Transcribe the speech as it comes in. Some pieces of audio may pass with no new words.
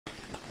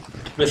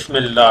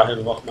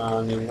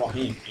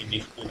Bismillahirrahmanirrahim. In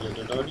this video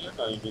tutorial,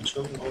 I will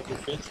show you how to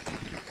fix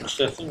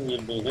processing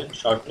will begin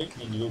shortly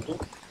in YouTube.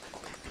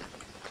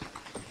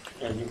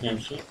 As you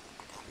can see,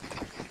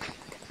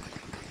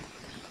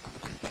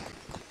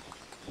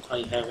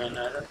 I have an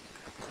error.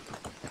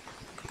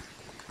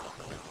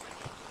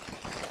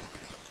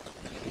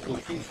 To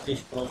fix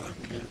this problem,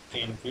 you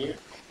can wait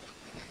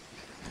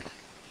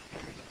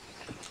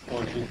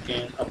or you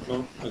can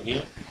upload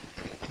again.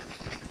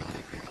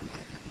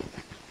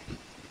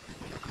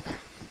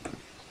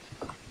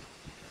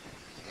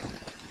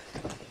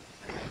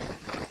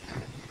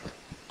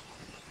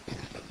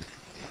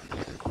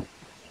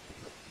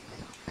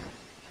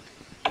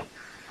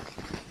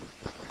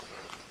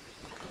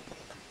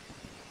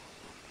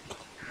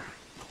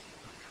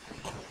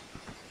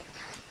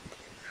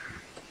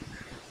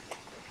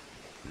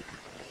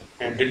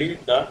 And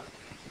delete the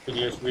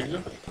previous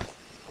video.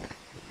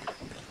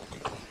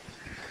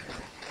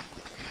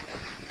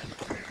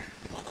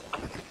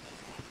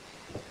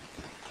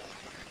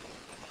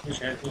 This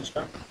has been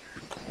stuck.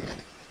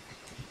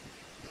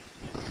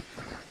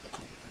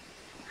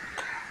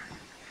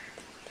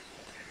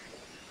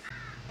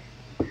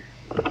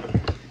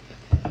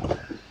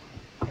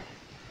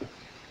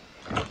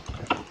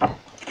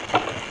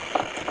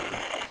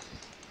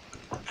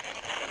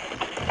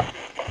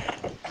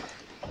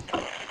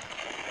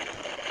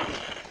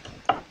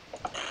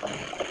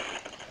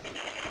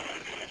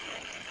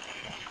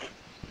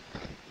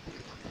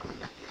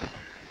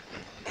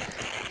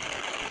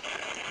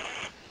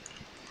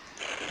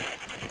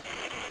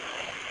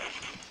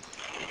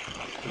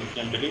 You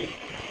can delete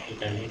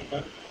it and hit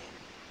back.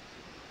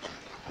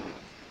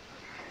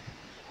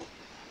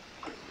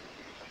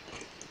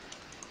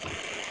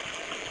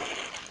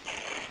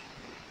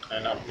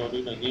 And upload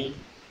it again,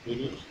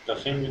 videos, the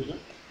same video.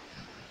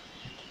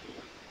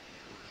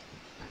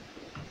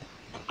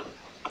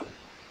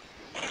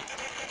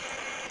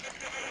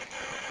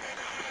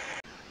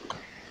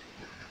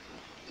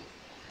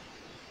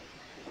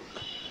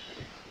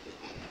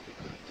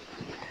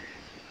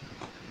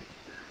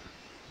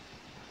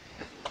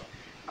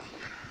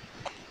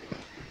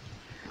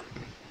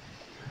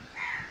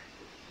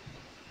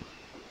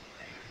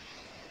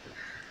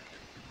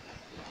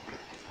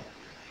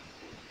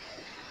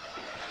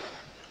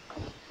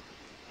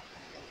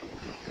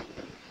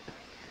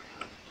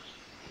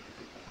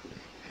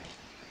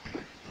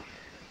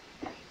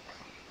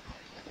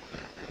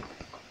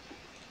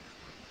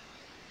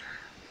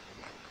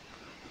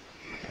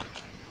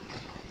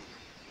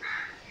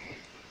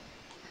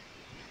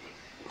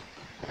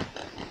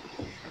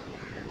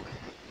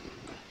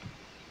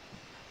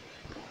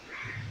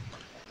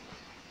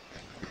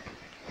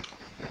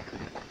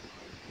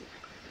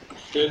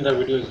 Still the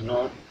video is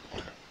not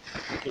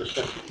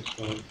processing,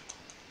 so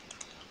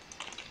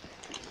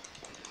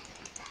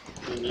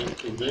you need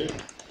to wait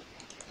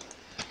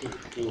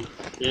to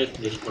face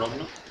this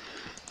problem.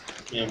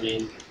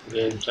 Maybe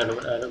there is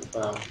server error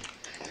from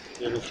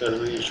there is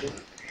server issue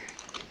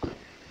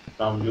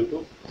from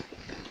YouTube.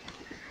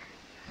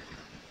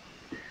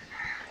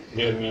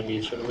 There may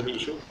be server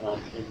issue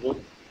from YouTube.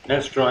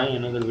 Let's try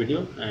another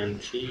video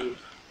and see if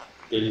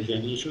there is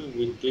an issue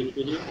with this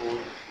video or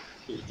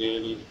if there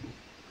is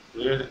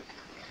an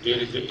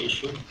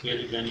issue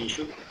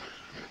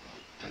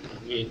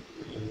with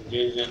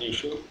there is an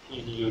issue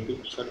in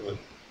YouTube server.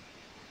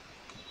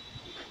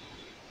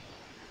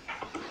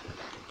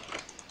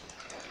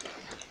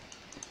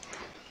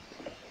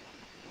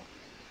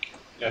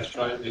 Let's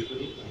try this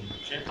video and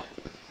check.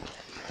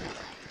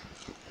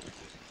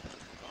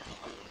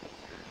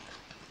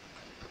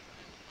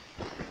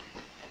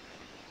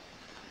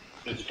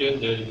 So still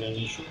there is an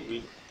issue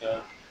with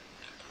the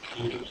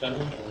YouTube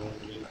server or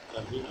with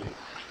the video.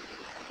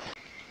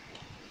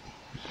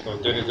 So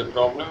there is a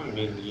problem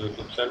with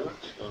YouTube server,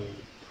 so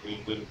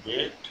we will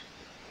wait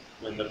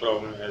when the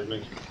problem has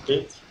been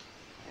fixed,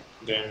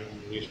 then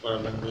this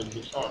problem will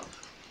be solved.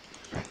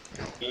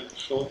 Okay,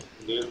 so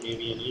there may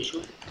be an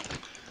issue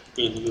with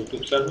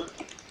YouTube server,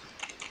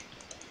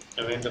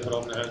 and when the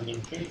problem has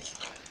been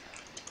fixed,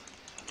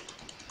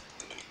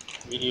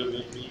 video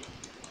will be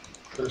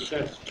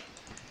processed.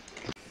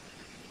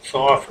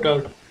 So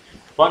after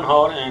 1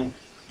 hour and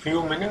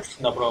few minutes,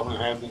 the problem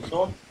has been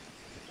solved.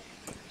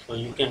 So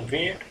you can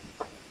wait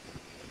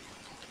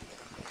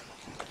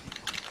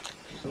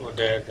so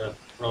that the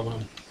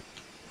problem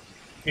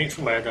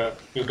fixed by the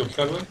YouTube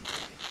server.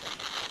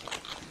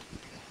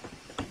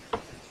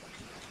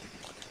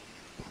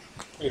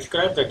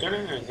 Subscribe the channel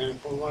and thank you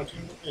for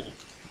watching the video.